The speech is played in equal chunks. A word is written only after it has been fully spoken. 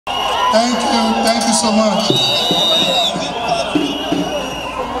Thank you so much.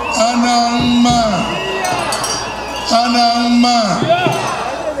 Anama.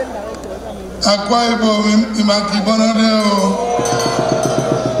 Akpabio imakibonadeo.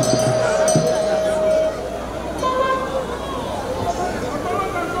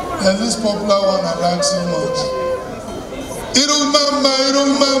 There's this popular one I like so much.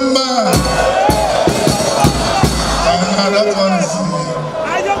 Irumama. That one is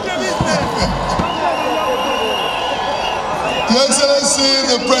Your Excellency,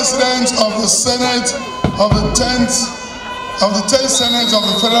 the President of the Senate of the 10th Senate of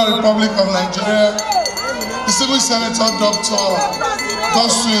the Federal Republic of Nigeria, Distinguished Senator Dr.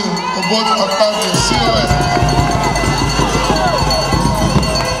 Godswill Akpabio, CON.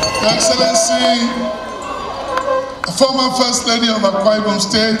 Your Excellency, the former First Lady of Akpabio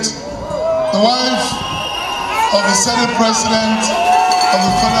State, the wife of the Senate President of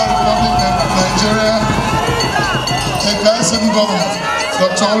the Federal Republic of Nigeria, Ekpene Governor,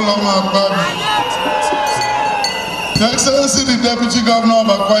 Dr. Akpabio. Your Excellency, the Deputy Governor of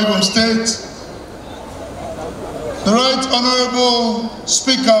Akpabio State, the Right Honorable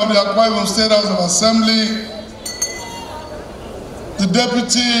Speaker of the Akpabio State House of Assembly, the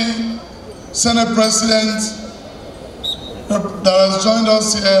Deputy Senate President that has joined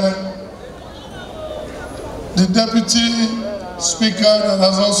us here, the Deputy Speaker that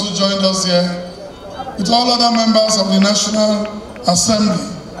has also joined us here, with all other members of the National Assembly,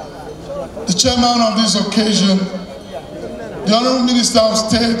 the Chairman of this occasion, the Honorable Minister of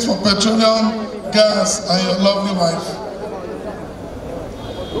State for Petroleum, Gas, and your lovely wife.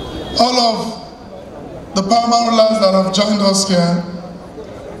 All of the paramount rulers that have joined us here,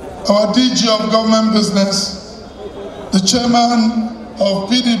 our DG of Government Business, the Chairman of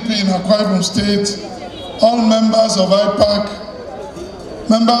PDP in Akpabio State, all members of IPAC,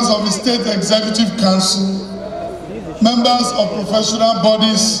 members of the State Executive Council, members of professional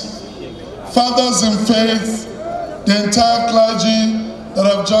bodies, fathers in faith, the entire clergy that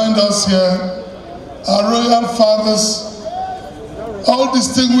have joined us here, our royal fathers, all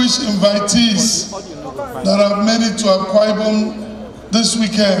distinguished invitees that have made it to Akpabio this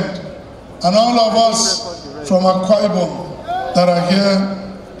weekend, and all of us from Akpabio that are here,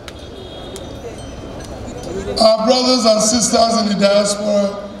 our brothers and sisters in the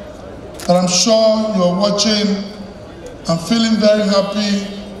diaspora that I'm sure you're watching and feeling very happy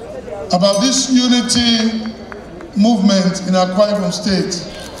about this unity movement in Akpabio State.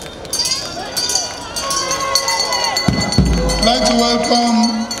 I'd like to welcome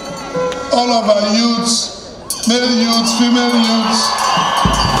all of our youths, male youths, female youths,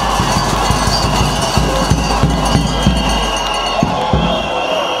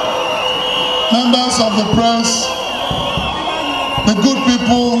 members of the press, the good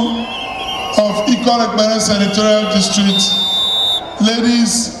people of Ikot Ekpene Senatorial District,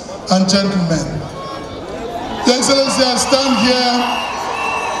 ladies and gentlemen. Your Excellency, I stand here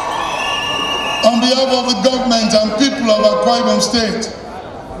on behalf of the government and people of Akpabio State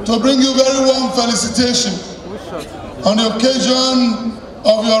to bring you very warm felicitation on the occasion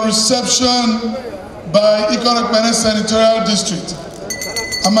of your reception by Ikot Ekpene Senatorial District.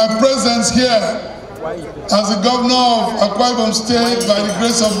 And my presence here as the governor of Akpabio State, by the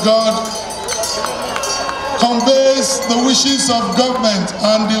grace of God, conveys the wishes of government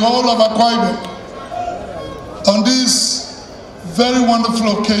and the whole of Akpabio on this very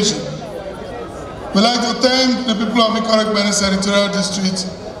wonderful occasion. We'd like to thank the people of Ikot Ekpene Senatorial District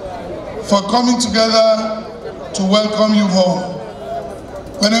for coming together to welcome you home.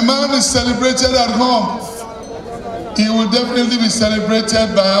 When a man is celebrated at home, he will definitely be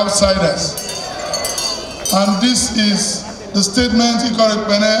celebrated by outsiders. And this is the statement Ikot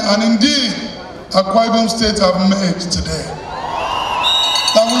Ekpene and indeed Akpabio State have made today.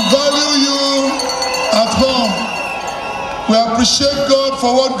 That we value you at home. We appreciate God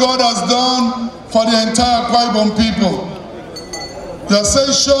for what God has done for the entire Akpabio people. The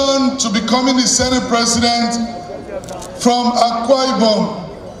ascension to becoming the Senate President from Akpabio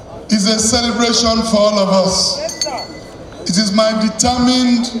is a celebration for all of us. It is my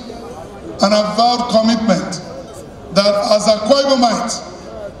determined and avowed commitment that as Akpabiomites,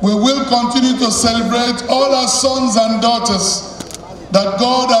 we will continue to celebrate all our sons and daughters that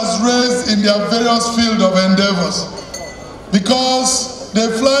God has raised in their various fields of endeavors, because they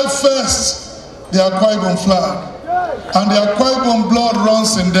fly first the Akpabio flag, and the Akpabio blood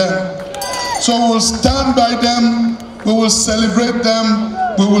runs in them. So we will stand by them, we will celebrate them,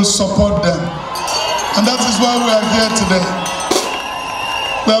 we will support them. And that is why we are here today.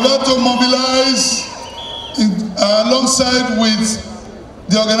 We are about to mobilize alongside with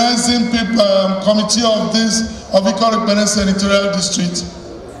the organizing committee of Ikot Ekpene Senatorial District.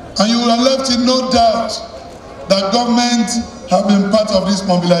 And you are left in no doubt that government have been part of this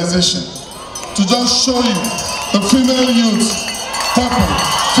mobilization to just show you the female youth, purple,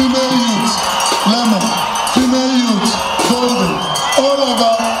 female youth, lemon, female youth, golden, all of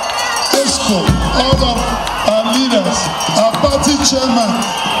our ESCO, all of our leaders, our party chairman.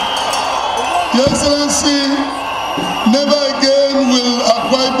 Your Excellency, never again will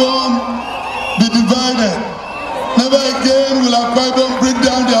Akpabio be divided. Never again will Akpabio bring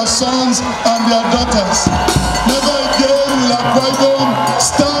down their sons and their daughters. Never again will Akpabio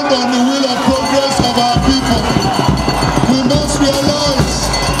stand on the wheel of progress of our people. We must realize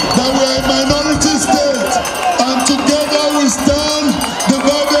that we are a minority state, and together we stand,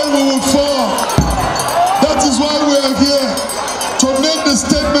 divided we will fall. That is why we are here, to make the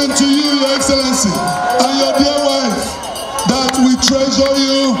statement to you, Your Excellency, and your dear wife, that we treasure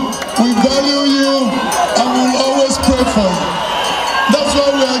you, we value you, and we will always pray for you. That's why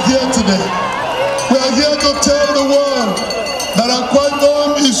we are here today. We are here to tell the world that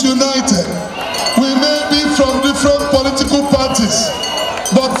Akpabio is united. We may be from different political parties,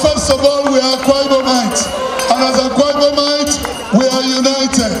 but first of all, we are Akpabiomites. And as Akpabiomites, we are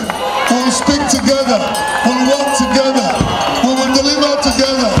united. We will speak together. We will work together. We will deliver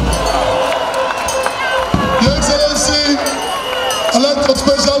together. Your Excellency, I'd like to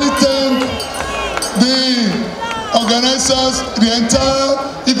especially thank the organizers, the entire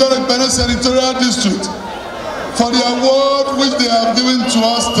Ikot Ekpene Senatorial District, for the award which they have given to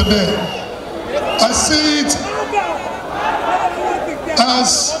us today. I see it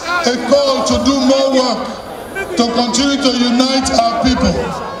as a call to do more work, to continue to unite our people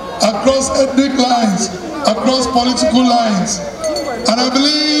across ethnic lines, across political lines. And I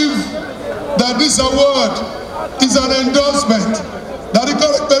believe that this award is an endorsement that the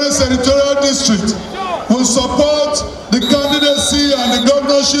Ikot Ekpene Senatorial District will support the candidacy and the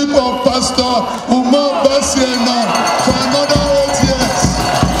governorship of Pastor Umar Basiena for another 8 years.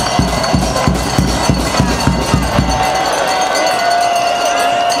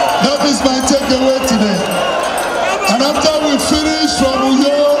 That is my takeaway today. And after we finish from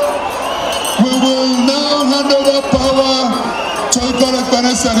Uyo, we will now hand over power to Ikot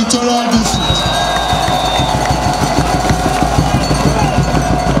Ekpene Senatorial District.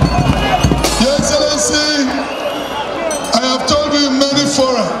 Your Excellency, I have told you in many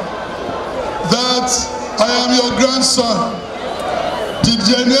fora that I am your grandson. The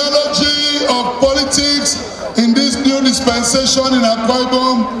genealogy of politics in this new dispensation in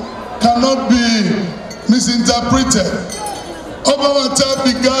Akpabio cannot be misinterpreted. Obawata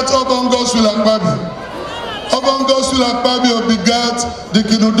begat Godswill Akpabio. Godswill Akpabio begat the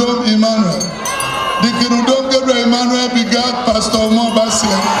Kinudom Emmanuel. The Kinudom Gabriel Emmanuel begat Pastor Umar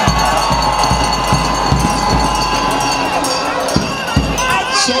Basiena.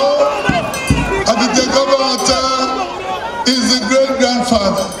 So, Akite Obawata is the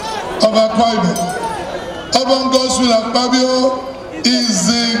great-grandfather of Akpabio. Godswill Akpabio is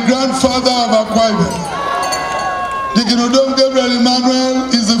the grandfather of Akpabio. The Kinudom Gabriel Emmanuel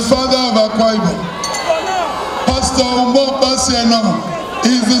is the father of Akpabio. Pastor Umar Basiena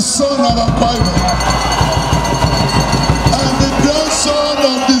is the son of Akpabio. And the grandson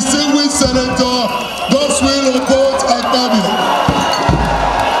of distinguished Senator Godswill Akpabio.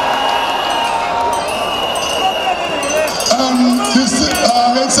 And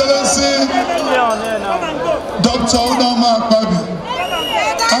Her Excellency Dr. Akpabio.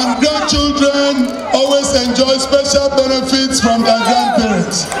 And grandchildren always enjoy special benefits from their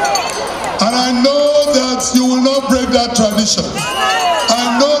grandparents. And I know that you will not break that tradition.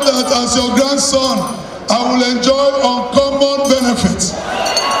 I know that as your grandson, I will enjoy uncommon benefits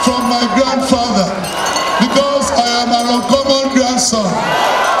from my grandfather, because I am an uncommon grandson.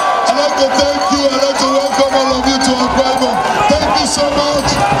 I'd like to thank you.